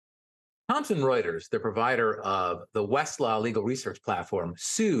Thomson Reuters, the provider of the Westlaw legal research platform,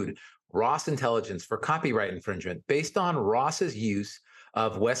 sued Ross Intelligence for copyright infringement based on Ross's use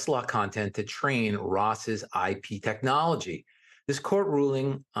of Westlaw content to train Ross's IP technology. This court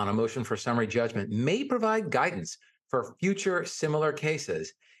ruling on a motion for summary judgment may provide guidance for future similar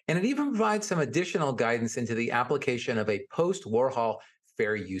cases, and it even provides some additional guidance into the application of a post-Warhol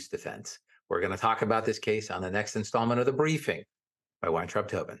fair use defense. We're going to talk about this case on the next installment of The Briefing by Weintraub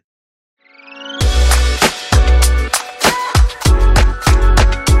Tobin.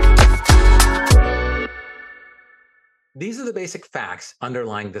 These are the basic facts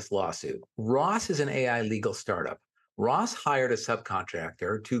underlying this lawsuit. Ross is an AI legal startup. Ross hired a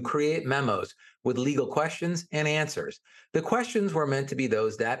subcontractor to create memos with legal questions and answers. The questions were meant to be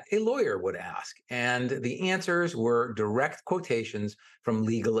those that a lawyer would ask, and the answers were direct quotations from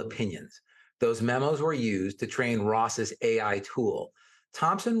legal opinions. Those memos were used to train Ross's AI tool.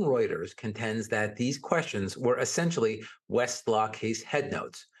 Thomson Reuters contends that these questions were essentially Westlaw case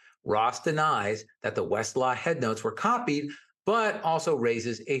headnotes. Ross denies that the Westlaw headnotes were copied, but also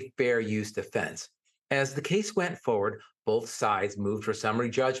raises a fair use defense. As the case went forward, both sides moved for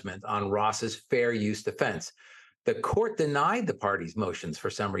summary judgment on Ross's fair use defense. The court denied the parties' motions for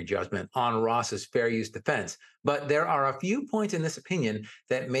summary judgment on Ross's fair use defense, but there are a few points in this opinion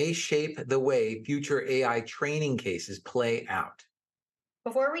that may shape the way future AI training cases play out.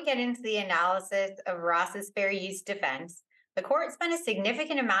 Before we get into the analysis of Ross's fair use defense, the court spent a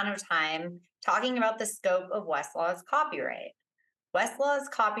significant amount of time talking about the scope of Westlaw's copyright. Westlaw's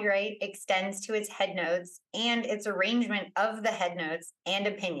copyright extends to its headnotes and its arrangement of the headnotes and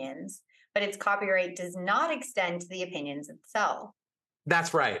opinions, but its copyright does not extend to the opinions itself.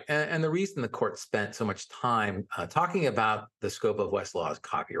 That's right. And the reason the court spent so much time talking about the scope of Westlaw's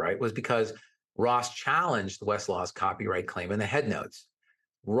copyright was because Ross challenged Westlaw's copyright claim in the headnotes.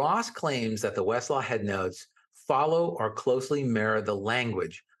 Ross claims that the Westlaw headnotes follow or closely mirror the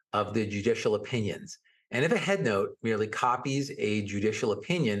language of the judicial opinions. And if a headnote merely copies a judicial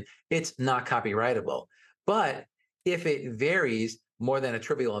opinion, it's not copyrightable. But if it varies more than a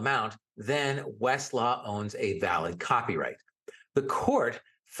trivial amount, then Westlaw owns a valid copyright. The court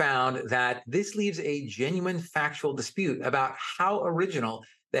found that this leaves a genuine factual dispute about how original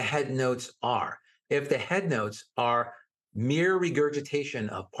the headnotes are. If the headnotes are mere regurgitation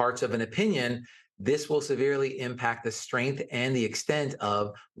of parts of an opinion, this will severely impact the strength and the extent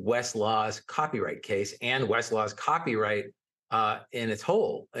of Westlaw's copyright case and Westlaw's copyright in its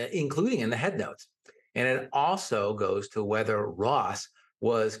whole, including in the headnotes. And it also goes to whether Ross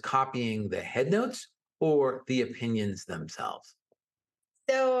was copying the headnotes or the opinions themselves.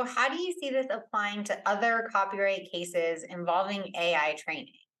 So, how do you see this applying to other copyright cases involving AI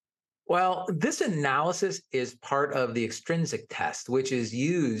training? Well, this analysis is part of the extrinsic test, which is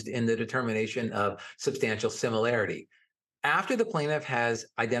used in the determination of substantial similarity. After the plaintiff has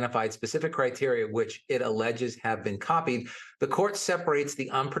identified specific criteria which it alleges have been copied, the court separates the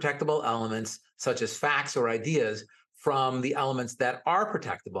unprotectable elements, such as facts or ideas, from the elements that are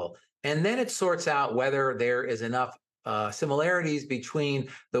protectable. And then it sorts out whether there is enough similarities between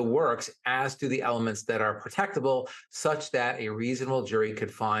the works as to the elements that are protectable, such that a reasonable jury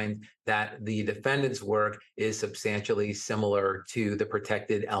could find that the defendant's work is substantially similar to the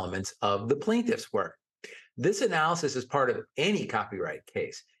protected elements of the plaintiff's work. This analysis is part of any copyright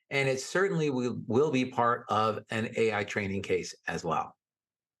case, and it certainly will be part of an AI training case as well.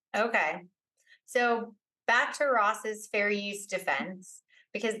 Okay. So, back to Ross's fair use defense,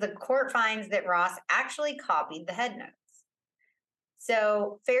 because the court finds that Ross actually copied the headnotes.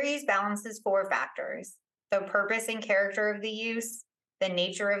 So, fair use balances four factors: the purpose and character of the use, the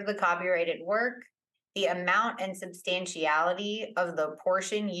nature of the copyrighted work, the amount and substantiality of the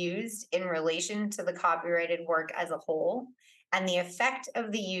portion used in relation to the copyrighted work as a whole, and the effect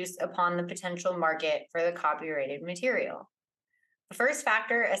of the use upon the potential market for the copyrighted material. The first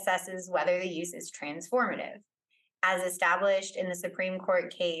factor assesses whether the use is transformative. As established in the Supreme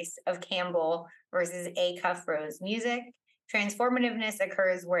Court case of Campbell versus A. Cuff Rose Music, transformativeness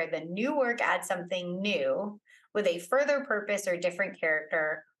occurs where the new work adds something new with a further purpose or different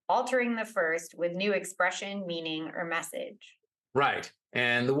character, altering the first with new expression, meaning, or message. Right.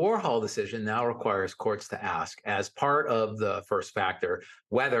 And the Warhol decision now requires courts to ask, as part of the first factor,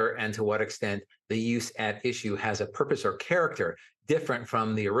 whether and to what extent the use at issue has a purpose or character different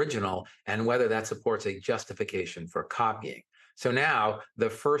from the original, and whether that supports a justification for copying. So now the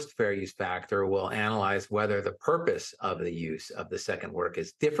first fair use factor will analyze whether the purpose of the use of the second work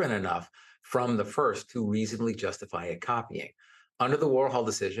is different enough from the first to reasonably justify a copying. Under the Warhol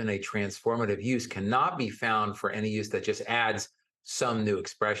decision, a transformative use cannot be found for any use that just adds some new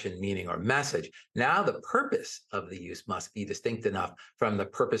expression, meaning, or message. Now, the purpose of the use must be distinct enough from the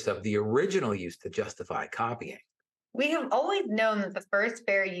purpose of the original use to justify copying. We have always known that the first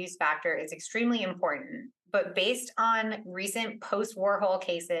fair use factor is extremely important, but based on recent post Warhol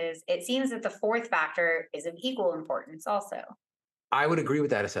cases, it seems that the fourth factor is of equal importance also. I would agree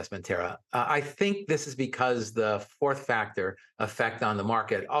with that assessment, Tara. I think this is because the fourth factor, effect on the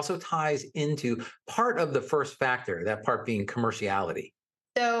market, also ties into part of the first factor, that part being commerciality.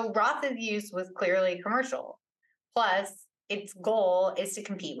 So Roth's use was clearly commercial. Plus, its goal is to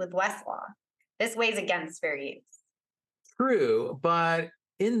compete with Westlaw. This weighs against fair use. True, but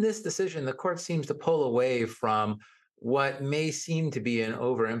in this decision, the court seems to pull away from what may seem to be an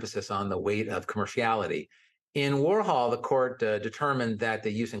overemphasis on the weight of commerciality. In Warhol, the court determined that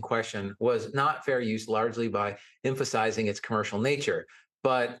the use in question was not fair use largely by emphasizing its commercial nature.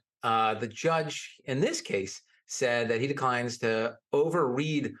 But the judge in this case said that he declines to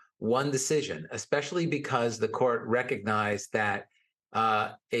overread one decision, especially because the court recognized that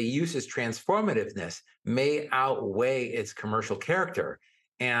a use's transformativeness may outweigh its commercial character,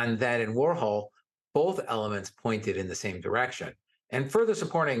 and that in Warhol, both elements pointed in the same direction. And further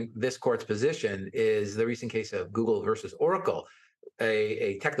supporting this court's position is the recent case of Google versus Oracle,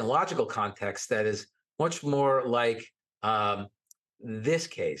 a technological context that is much more like this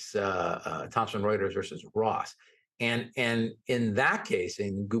case, Thomson Reuters versus Ross. And in that case,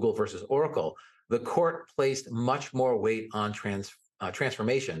 in Google versus Oracle, the court placed much more weight on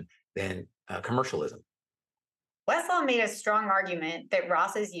transformation than commercialization. Westlaw made a strong argument that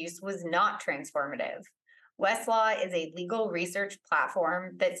Ross's use was not transformative. Westlaw is a legal research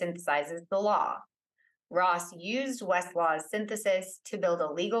platform that synthesizes the law. Ross used Westlaw's synthesis to build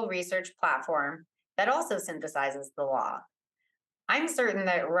a legal research platform that also synthesizes the law. I'm certain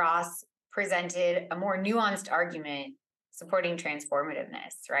that Ross presented a more nuanced argument supporting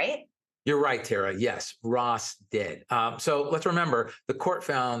transformativeness, right? You're right, Tara. Yes, Ross did. So let's remember the court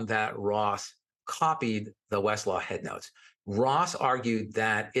found that Ross copied the Westlaw headnotes. Ross argued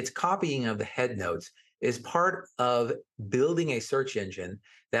that its copying of the headnotes is part of building a search engine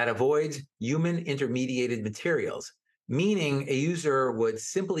that avoids human intermediated materials, meaning a user would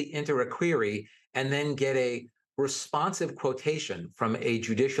simply enter a query and then get a responsive quotation from a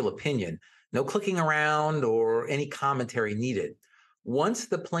judicial opinion, no clicking around or any commentary needed. Once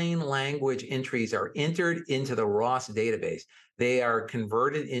the plain language entries are entered into the Ross database, they are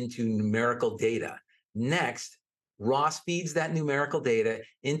converted into numerical data. Next, Ross feeds that numerical data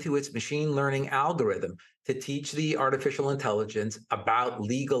into its machine learning algorithm to teach the artificial intelligence about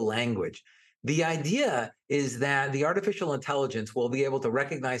legal language. The idea is that the artificial intelligence will be able to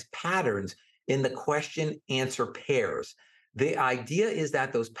recognize patterns in the question answer pairs. The idea is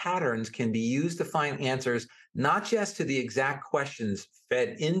that those patterns can be used to find answers not just to the exact questions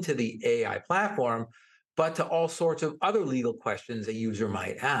fed into the AI platform, but to all sorts of other legal questions a user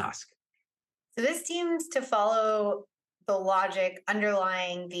might ask. So this seems to follow the logic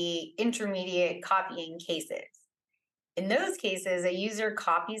underlying the intermediate copying cases. In those cases, a user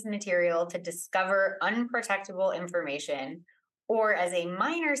copies material to discover unprotectable information or as a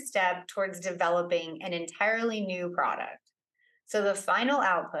minor step towards developing an entirely new product. So the final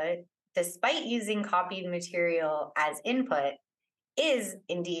output, despite using copied material as input, is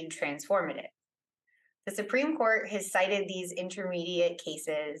indeed transformative. The Supreme Court has cited these intermediate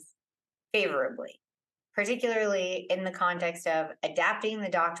cases favorably, particularly in the context of adapting the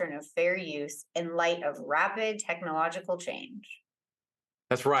doctrine of fair use in light of rapid technological change.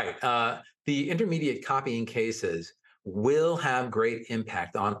 That's right. The intermediate copying cases will have great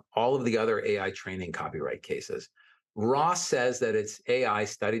impact on all of the other AI training copyright cases. Ross says that its AI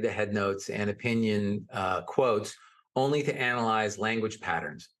studied the headnotes and opinion quotes only to analyze language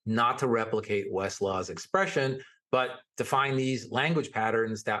patterns, not to replicate Westlaw's expression, but to find these language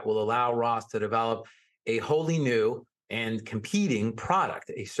patterns that will allow Ross to develop a wholly new and competing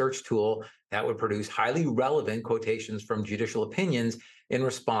product, a search tool that would produce highly relevant quotations from judicial opinions in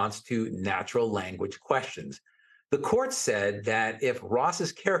response to natural language questions. The court said that if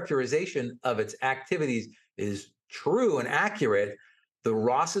Ross's characterization of its activities is true and accurate, the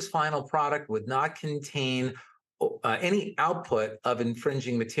Ross's final product would not contain any output of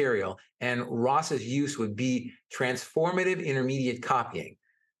infringing material, and Ross's use would be transformative intermediate copying.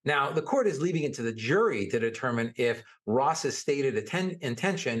 Now, the court is leaving it to the jury to determine if Ross's stated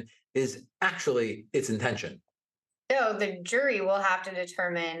intention is actually its intention. So the jury will have to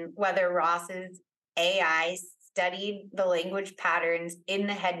determine whether Ross's AI studied the language patterns in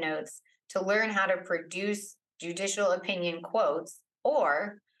the headnotes to learn how to produce judicial opinion quotes,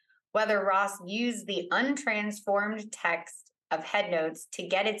 or whether Ross used the untransformed text of headnotes to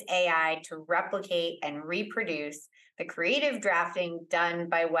get its AI to replicate and reproduce the creative drafting done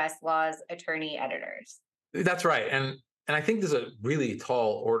by Westlaw's attorney editors. That's right. And I think there's a really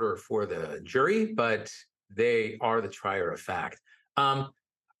tall order for the jury, but they are the trier of fact. Um,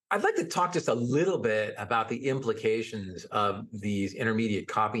 I'd like to talk just a little bit about the implications of these intermediate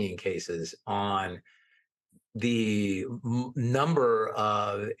copying cases on the number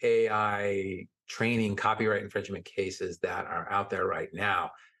of AI training copyright infringement cases that are out there right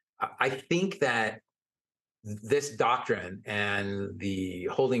now. I think that this doctrine and the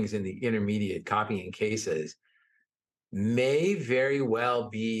holdings in the intermediate copying cases may very well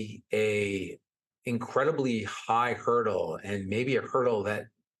be a incredibly high hurdle, and maybe a hurdle that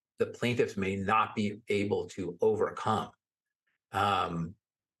the plaintiffs may not be able to overcome, um,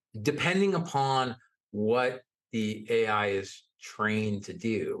 depending upon what the AI is trained to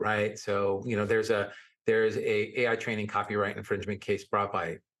do. Right. So there's a AI training copyright infringement case brought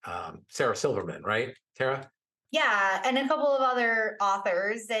by Sarah Silverman. Right, Tara? Yeah, and a couple of other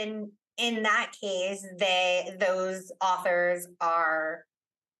authors. And in that case, those authors are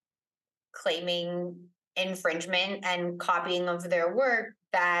claiming infringement and copying of their work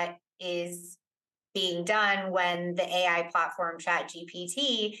that is being done when the AI platform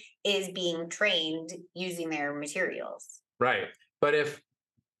ChatGPT is being trained using their materials. Right. But if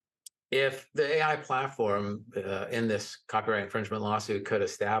the AI platform in this copyright infringement lawsuit could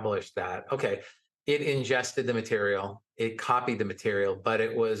establish that, okay, it ingested the material, it copied the material, but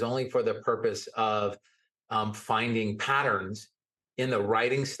it was only for the purpose of finding patterns in the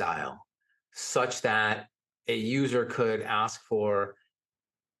writing style such that a user could ask for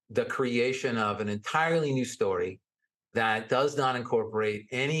the creation of an entirely new story that does not incorporate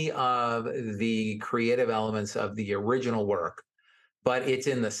any of the creative elements of the original work, but it's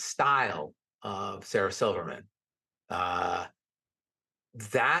in the style of Sarah Silverman. Uh,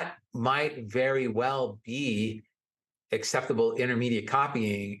 that might very well be acceptable intermediate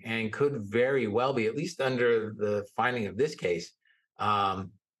copying, and could very well be, at least under the finding of this case,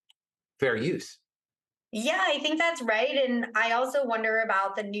 um, fair use. Yeah, I think that's right. And I also wonder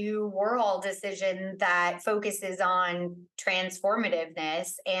about the new Warhol decision that focuses on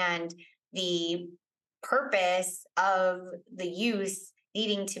transformativeness and the purpose of the use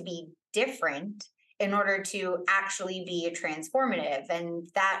needing to be different in order to actually be transformative. And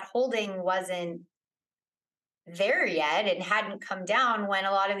that holding wasn't there yet and hadn't come down when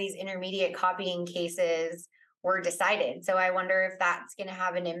a lot of these intermediate copying cases were decided. So I wonder if that's going to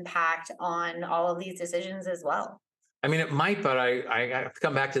have an impact on all of these decisions as well. I mean, it might, but I have to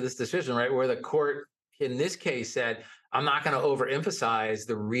come back to this decision, right, where the court in this case said, I'm not going to overemphasize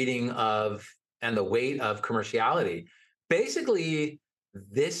the reading of and the weight of commerciality. Basically,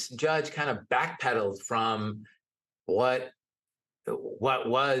 this judge kind of backpedaled from what what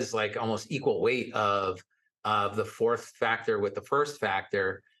was like almost equal weight of the fourth factor with the first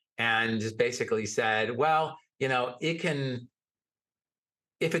factor, and just basically said, well, it can,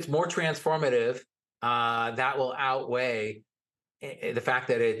 if it's more transformative, that will outweigh the fact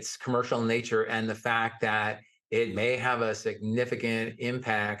that it's commercial in nature, and the fact that it may have a significant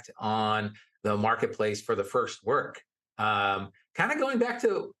impact on the marketplace for the first work. Kind of going back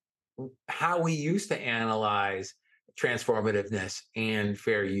to how we used to analyze transformativeness and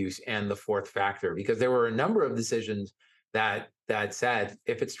fair use and the fourth factor, because there were a number of decisions that said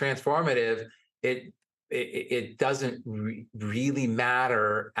if it's transformative, it doesn't really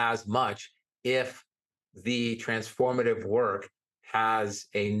matter as much if the transformative work has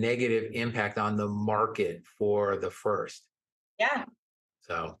a negative impact on the market for the first. Yeah.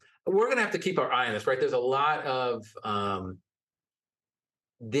 So we're going to have to keep our eye on this, right? There's a lot of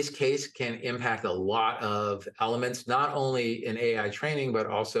this case can impact a lot of elements, not only in AI training, but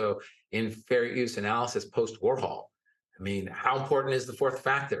also in fair use analysis post Warhol. I mean, how important is the fourth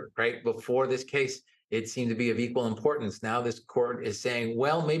factor, right? Before this case, it seemed to be of equal importance. Now this court is saying,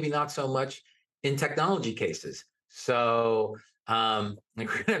 well, maybe not so much in technology cases. So we're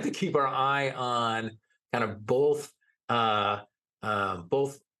going to have to keep our eye on kind of uh,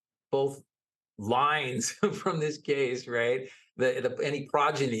 both, both lines from this case, right? Any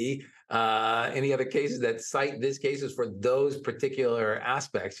progeny, any other cases that cite this cases for those particular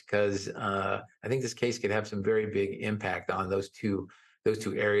aspects, because I think this case could have some very big impact on those two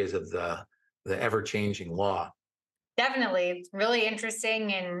areas of the ever changing law. Definitely. It's really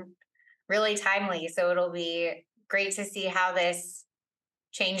interesting and really timely. So it'll be great to see how this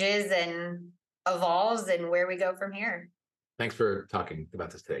changes and evolves and where we go from here. Thanks for talking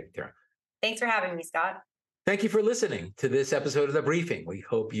about this today, Tara. Thanks for having me, Scott. Thank you for listening to this episode of The Briefing. We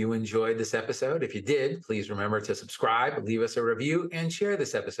hope you enjoyed this episode. If you did, please remember to subscribe, leave us a review, and share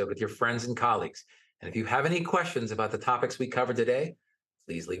this episode with your friends and colleagues. And if you have any questions about the topics we covered today,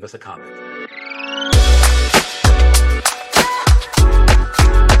 please leave us a comment.